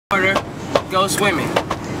Water, go swimming.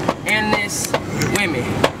 Endless women,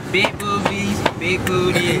 big boobies, big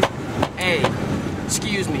booties. Hey,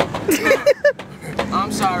 excuse me.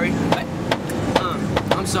 I'm sorry.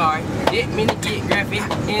 I'm sorry. Didn't mean to get graphic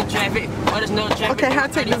in traffic, but it's no traffic. Okay, how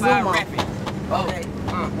to take the zoom off? Okay.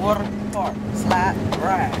 Water park, slide,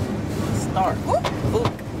 ride, start,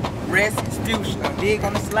 book, restitution, dig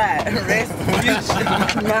on the slide, restitution.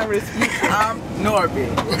 Not restitution. I'm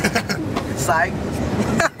Norbit. Psych.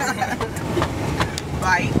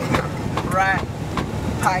 Bite, ride,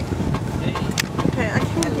 pipe. Okay,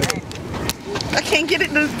 I can't get it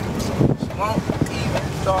to. Won't even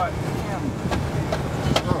start camera.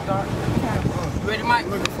 Start camera. Ready, Mike?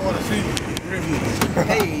 Looking forward to see you.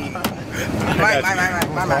 Hey. Mike.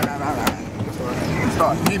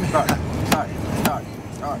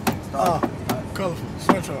 Start. Colorful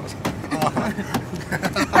sweatshirts.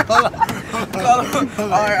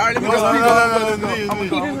 Alright, let me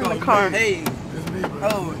go. He's in the car. Hey.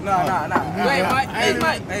 Oh, no. Wait, Mike.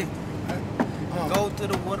 Hey. Go to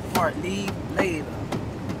the water park, leave later.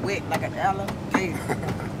 Wet like an alligator.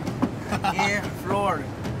 In Florida.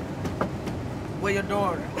 Where your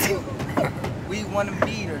daughter? We want to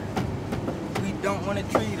beat her. We don't want to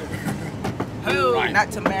treat her. Who?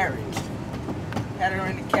 Not to marriage. Had her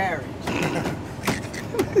in the carriage.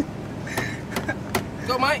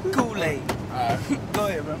 Go, Mike. Kool-Aid. Alright. Go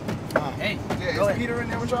ahead, bro. Hey. Go ahead. Peter in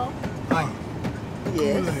there with y'all?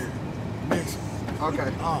 Yes. Kool-Aid. Mix.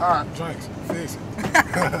 Okay. Alright. Drinks. Fix it.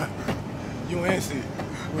 You ain't see.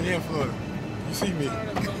 When you in Florida. You see me.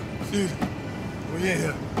 Excuse me. When you in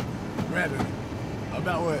here. Rapping.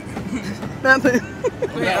 About what? Nothing.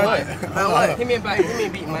 About what? Give me a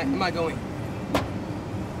beat, Mike. Am I going?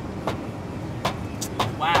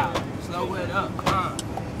 Wow. Slow it up.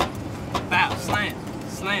 Bow. Slam.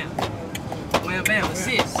 Wham bam.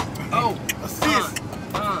 Assist. Oh. Assist.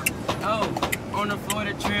 Oh. On the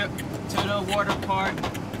Florida trip to the water park.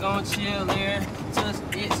 Gonna chill there till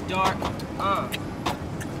it's dark.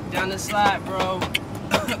 Down the slide, bro.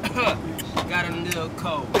 Got a little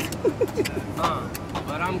cold.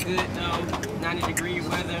 But I'm good though. 90-degree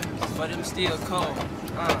weather, but I'm still cold.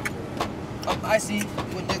 Up icy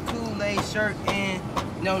with the Kool-Aid shirt and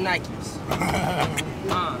no Nikes.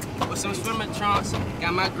 With some swimming trunks,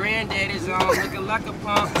 got my granddaddy's on, looking like a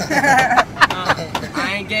punk.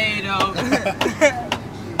 I ain't gay though.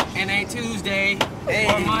 It ain't Tuesday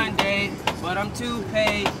or Monday, but I'm too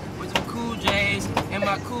paid with some cool J's and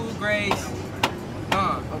my cool grays.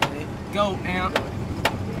 Okay. Go amp.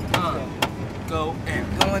 Go amp.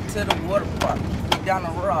 Going to the water park. Down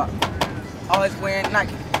the rock. Always wearing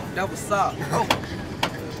Nike. Double sock. Oh.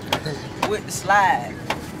 With the slide.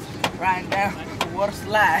 Riding down the water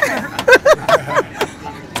slide.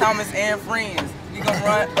 Thomas and friends. You gonna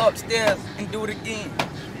run upstairs and do it again.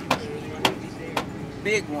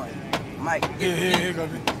 Big one. Mike. Here go.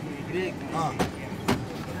 Big one.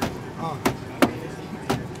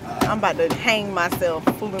 I'm about to hang myself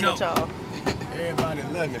fooling with y'all. Everybody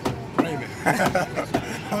love me. Raymond.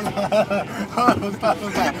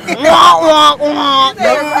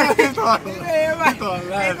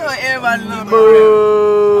 Everybody love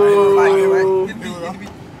me.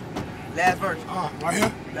 Last verse. Right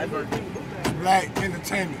here. Last verse. Black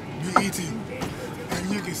Entertainment. BET. And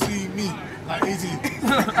you can see me like ET.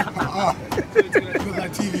 Look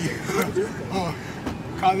like TV.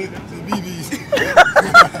 Call it the BBs.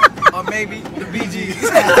 Or maybe the BGs.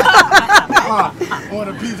 Or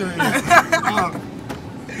the PJs.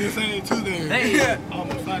 This ain't Tuesday. Hey.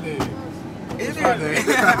 Almost Friday. It's Friday.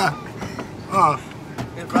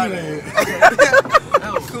 It's Friday.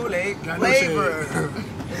 Kool-Aid. Kool-Aid. Got no Flavor.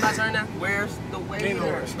 It's my turn now? Where's the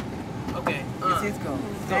waiter? Okay. It's his go.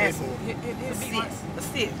 Hit the beat, Mike.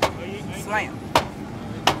 Assist. Slam.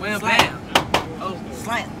 Well, Slam. bam. Oh.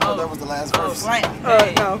 Slam. Oh, that was the last verse. Slam.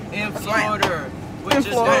 Hey, No. in Florida, with In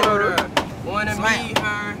your Florida. daughter. Wanna Slam. meet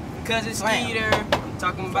her, cause it's Slam. Skeeter. I'm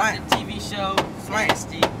talking about the TV show. Slam.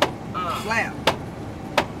 Nasty. Slam.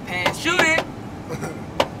 Pass. Shoot it.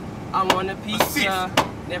 I want a pizza.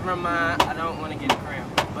 Never mind, I don't want to get a crown.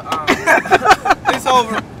 But It's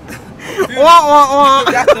over. Wah.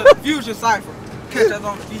 That's the Fusion Cypher. Catch us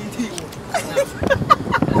on the BET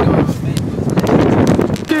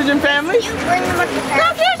Fusion family. Go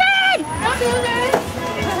Fusion!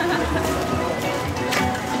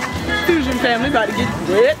 Fusion family about to get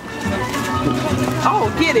wet. Oh,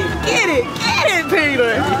 get it,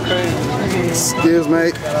 Peter. Excuse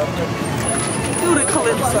me. Do the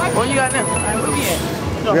calypso. What you got now? Where we at?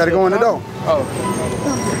 We gotta go in the door. Oh.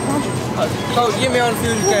 Coach, get me on the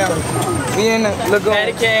fusion cam. We in the lagoon.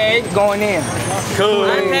 Patty cake. Going in. Cool.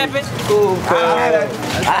 I'm happy. Cool. I'd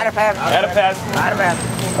have passed. Had a pass. I'd have passed.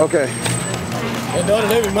 Okay. And don't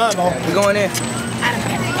let me mind off. We going in. I'd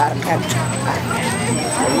have passed.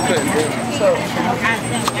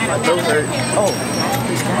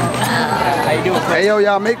 How you doing? Hey yo,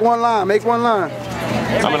 y'all make one line. Make one line.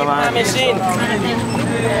 I'm in the line. Machine.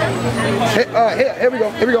 Here we go.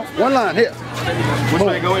 Here we go. One line here. Which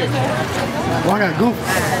way go in? Well, I got Goofy.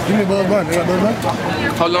 Give me Buzz Bunny. You got Buzz Bunny?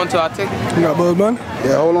 Hold on to our ticket. You got Buzz Bunny?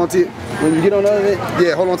 Yeah, hold on to it. When you get on the other end,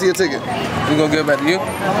 yeah, hold on to your ticket. We gonna give it back to you.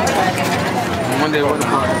 One day we're gonna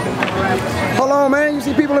park. Hold on, man. You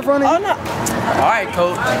see people in front of you? Oh, no. All right,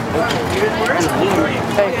 coach.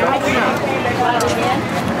 Hey, coach.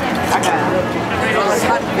 I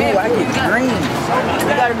get green.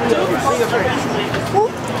 We gotta do the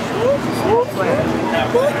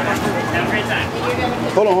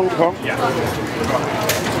Hold on, Carl.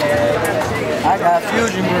 I got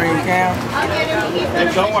fusion green, Cam.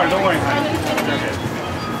 Don't worry.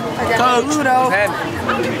 Coach, Ludo.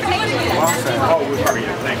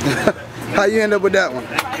 How you end up with that one?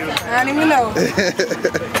 I don't even know.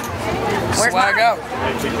 Swag out.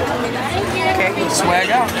 Okay, swag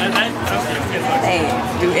out. Hey,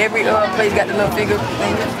 do every place got the little figure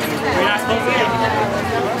thing?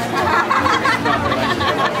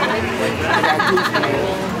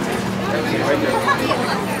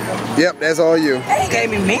 Yep, that's all you. Hey, gave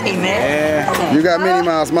me Minnie, man. Yeah. You got Minnie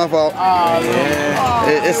Mouse, my fault.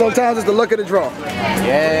 Yeah. Sometimes it's the luck of the draw.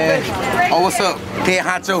 Yeah. Oh, what's up? Head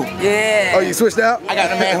honcho. Yeah. Oh, you switched out? I got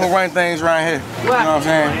the man who run things around here. You know what I'm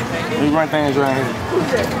saying? We run things around here.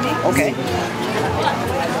 Okay.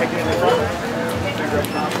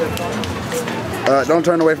 Don't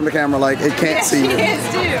turn away from the camera like it can't see you.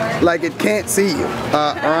 Like it can't see you.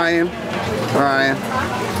 Ryan.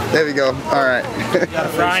 There we go. All right.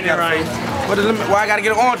 Ryan. Why I gotta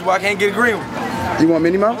get an orange? Why I can't get a green one? You want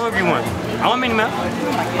Minnie Mouse? Whatever you want. I want Minnie Mouse.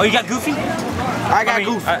 Oh, you got Goofy? I got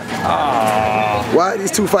Goofy. Why are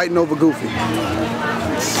these two fighting over Goofy?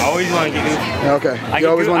 I always want to get Goofy. Okay. You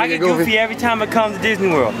always want to get Goofy? every time I come to Disney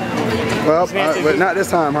World. Well, but not this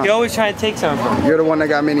time, huh? They always trying to take something from me. You're the one that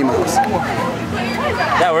got Minnie Mouse.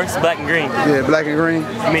 That works. Black and green. Yeah, black and green.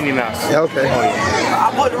 Minnie Mouse. Yeah, okay.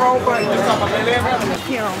 I put the wrong button.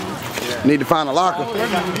 Need to find a locker.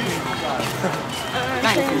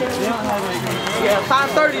 Yeah,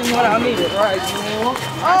 5:30 is what I needed, right?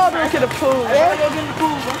 Oh, go to the pool. Yeah, go get in the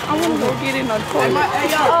pool. I want to go get in the pool. Oh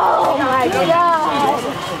my God.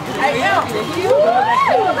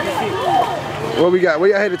 What we got? Where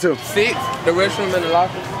y'all headed to? 6, the restroom and the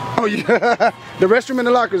locker. Oh yeah, the restroom and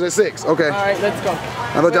the lockers at 6. Okay. All right, let's go.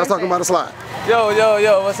 I thought y'all was talking about a slide. Yo,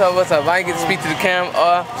 what's up? I ain't get to speak to the cam.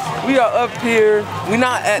 We are up here. We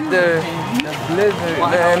not at the Blizzard,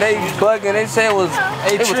 man. They bugging. They say it was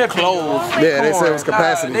closed. Yeah, they said it was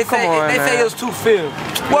capacity. They say it was too filled.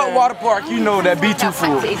 What water park you know that be too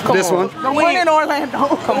full? This one? The one in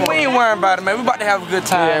Orlando. Come on. We ain't worrying about it, man. We about to have a good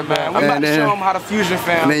time, man. We about to show them how the fusion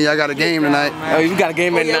fam. And then y'all got a game tonight. Oh, we got a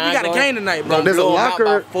game at 9. We got a game tonight, bro. There's a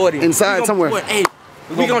locker inside somewhere.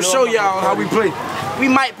 We gonna show y'all how we play. We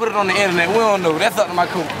might put it on the internet. We don't know. That's up to my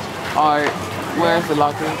coach. All right. Where's the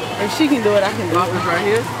locker? If she can do it, I can do it. Locker's right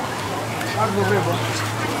here.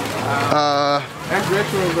 That's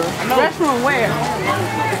restroom, bro. Restroom where?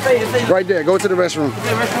 Right there. Go to the restroom.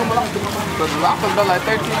 The restroom locker. But the locker's about like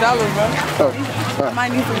 $13, bro. Oh. I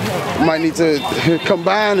might need some help. Might need to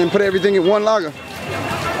combine and put everything in one locker.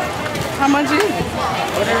 How much is it?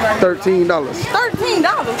 $13.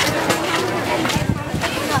 $13.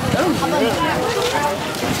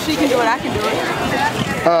 She can do it, I can do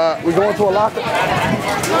it. We going to a locker?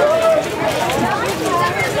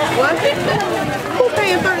 What? Who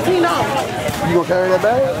paying $13? You gonna carry that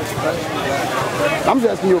bag? I'm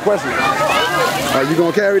just asking you a question. You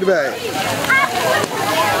gonna carry the bag?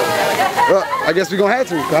 Well, I guess we gonna have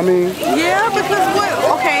to. I mean. Yeah, because what?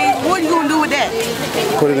 Okay, what are you gonna do with that?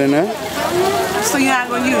 Put it in there. So you're not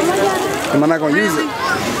gonna use it? Am I not gonna use Really? it?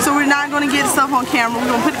 So we're not gonna get stuff on camera. We're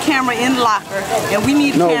gonna put the camera in the locker, and we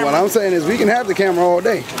need a No, camera. what I'm saying is we can have the camera all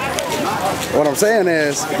day. What I'm saying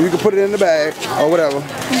is we can put it in the bag or whatever.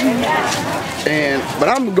 But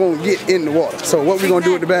I'm gonna get in the water. So what we gonna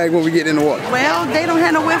do with the bag when we get in the water? Well, they don't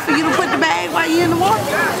have nowhere for you to put the bag while you're in the water.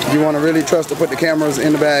 You wanna really trust to put the cameras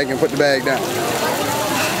in the bag and put the bag down?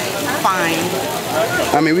 Fine.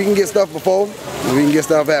 I mean, we can get stuff before and we can get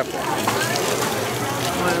stuff after.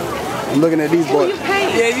 I'm looking at these boys.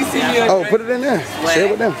 Yeah, you see me on Oh, put it in there. Share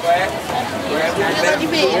it with them.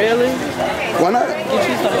 Really? Why not? Get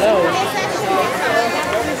you some of those.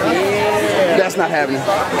 Yeah. That's not happening.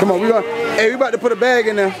 Come on, we about to put a bag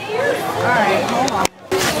in there. Alright, hold on.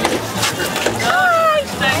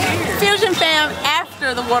 Fusion fam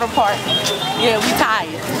after the water park. Yeah, we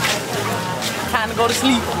tired. Time to go to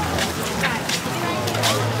sleep.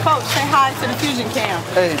 Coach, say hi to the Fusion cam.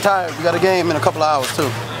 Hey, tired. We got a game in a couple of hours too.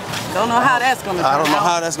 Don't know how that's gonna go. I don't know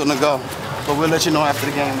how that's gonna go, but we'll let you know after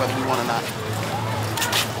the game whether we won or not.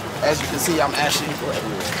 As you can see, I'm ashy.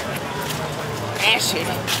 Ashy.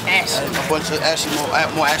 Ashy. A bunch of ashy,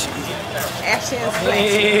 more ashy. Ashy and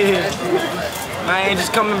splashy. Man,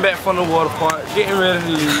 just coming back from the water park, getting ready to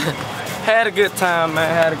leave. Had a good time, man.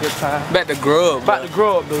 Had a good time. Back to grub. About to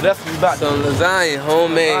grow up, though. That's what we about to do. Some lasagna,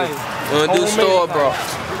 homemade. Wanna do store bro.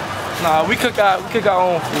 Nah, we cook our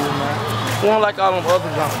own food, man. We don't like all them other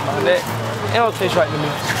junk, man. That don't taste right to me.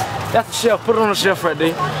 That's the chef. Put it on the chef right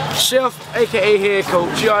there. Chef, aka head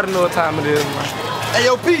coach. You already know what time it is, man. Hey,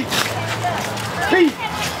 yo, Pete. Pete.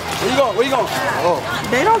 Where you going? Where you going? Oh.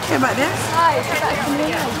 They don't care about that.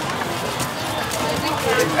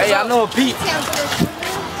 Hey, I know Pete.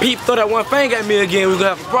 Pete throw that one thing at me again, we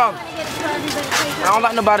gonna have a problem. I don't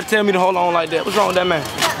like nobody tell me to hold on like that. What's wrong with that man?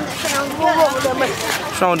 What's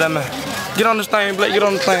wrong with that man? Get on this thing, Blake. Get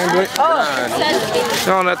on this thing, Blake. Get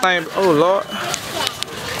on that thing. Oh, Lord.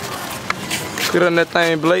 Get on that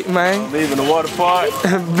thing, Blake, man. Leaving the water park.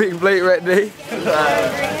 Big Blake right there.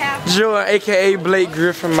 Joe, aka Blake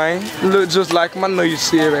Griffin, man. Look just like him. I know you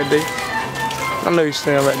see it right there. I know you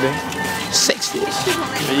see it right there. Sexy. You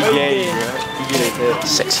gay, bro. You get it,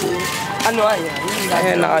 sexy. I know I am.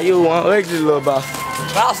 And nah, you one ugly little boss.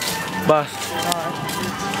 Boss.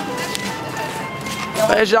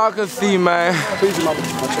 As y'all can see, man.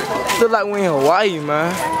 Feel like we in Hawaii,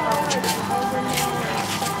 man.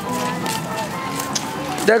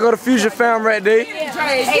 There go the Fusion fam right there. Get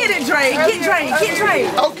it, Dre. Get Dre. Get Dre.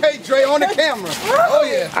 Okay, Dre, on the camera. Oh,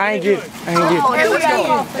 yeah. I ain't get it. I ain't get it.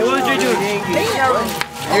 Hey, what did you do?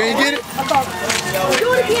 You ain't get it? Do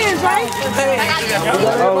it again, Dre.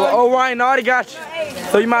 Oh, Ryan, I already got you.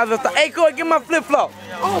 So you might as well start. Hey, Corey, get my flip-flop.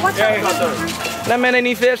 Oh, what's up? That man ain't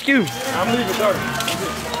need fair excuse. I'm leaving 30.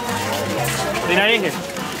 They not in here.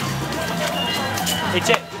 Hey,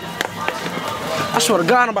 check. I swear to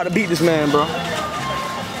God, I'm about to beat this man, bro.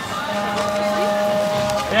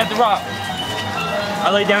 They at the rock. I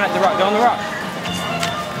lay down at the rock. Go on the rock.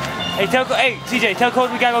 Hey, CJ, tell Coach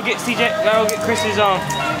we gotta go get CJ. Gotta go get Chris's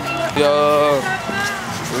Yo,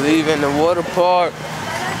 leaving the water park,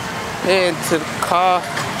 heading to the car.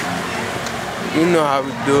 You know how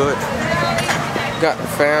we do it. Got the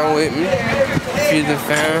fam with me. Fusion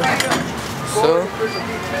fam. So,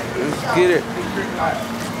 let's get it.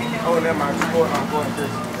 Oh, never mind. I'm going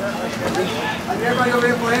everybody over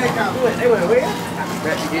here for a head count. They went where?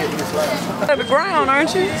 Back to get this last. At the ground,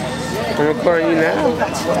 aren't you? I'm recording you now.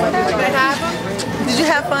 Did you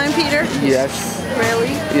have fun, Peter? Yes. Really?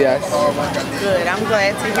 Yes. Good. I'm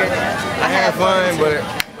glad to hear that. I had fun, but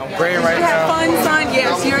I'm graying right You had now. fun, son?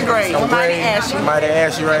 Yes, you're great. I'm Mighty graying. ashy. Mighty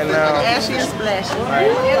ashy right now. Ashy and splashy.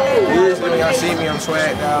 Usually when y'all see me, I'm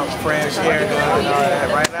swagged out, fresh, hair done, and all that.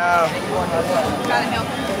 Right now,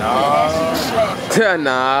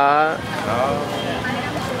 Nah.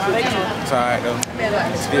 it's alright though.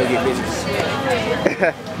 Still get bitches.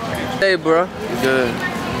 Hey, bro. Good.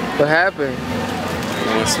 What happened? I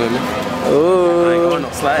went swimming. Oh. I ain't going no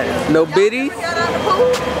sliding. No biddies?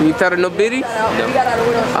 You thought of no biddies?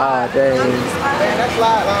 Ah, dang.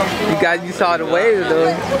 You saw the waves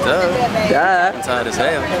though. Duh. Duh. I'm tired as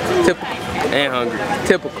hell. Typical. And hungry.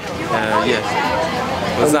 Typical. Yes.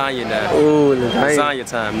 Lasagna now. Ooh, lasagna. Lasagna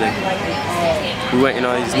time, nigga. We waiting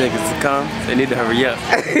on these niggas to come. They need to hurry up.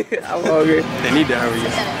 I'm hungry. They need to hurry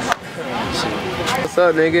up. What's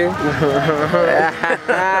up, nigga?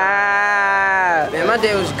 Man, my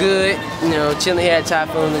day was good. You know, chilling here at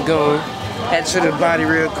Typhoon Lagoon. Had to show the body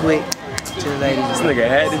real quick to the ladies. This nigga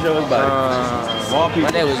had to show his body.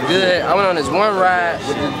 My day was good. I went on this one ride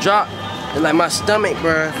with the drop, and like my stomach,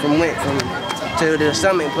 bro, went from to the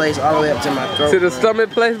stomach place all the way up to my throat. To the stomach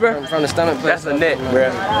place, bro? From the stomach place. That's the neck, bro.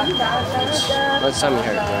 My stomach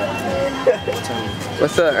hurt, bro.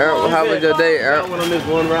 What's up, Eric? How was your day, I Eric? went on this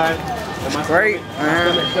one ride. Great,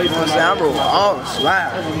 man. I broke all the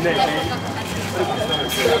slides.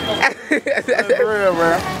 For real,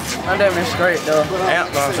 bro. I'm definitely straight though.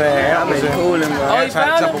 Amp, know what I'm saying? Amp I've been cooling, bro. I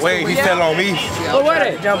tried to jump away. He fell on me. What was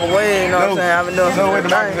it? Jump away, you know what I'm saying? I've been doing No, wait, the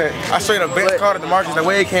some Marcus said. I straight up bench caught at the Marcus. The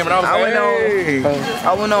wave came and I was like, hey.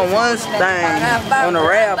 I went on one thing on the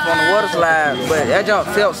raft on the water slide, but that jump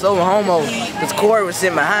felt so homo. Cause Corey was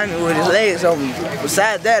sitting behind me with his legs open.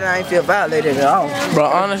 Besides that, I ain't feel violated at all. Bro,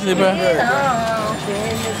 honestly, bro,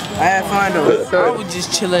 I had fun though. I was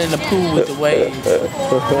just chilling in the pool with the waves.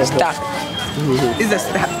 Stop. It's a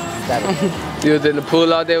stop. You was in the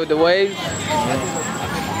pool out there with the waves?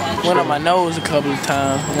 Went on my nose a couple of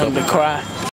times. Wanted to cry.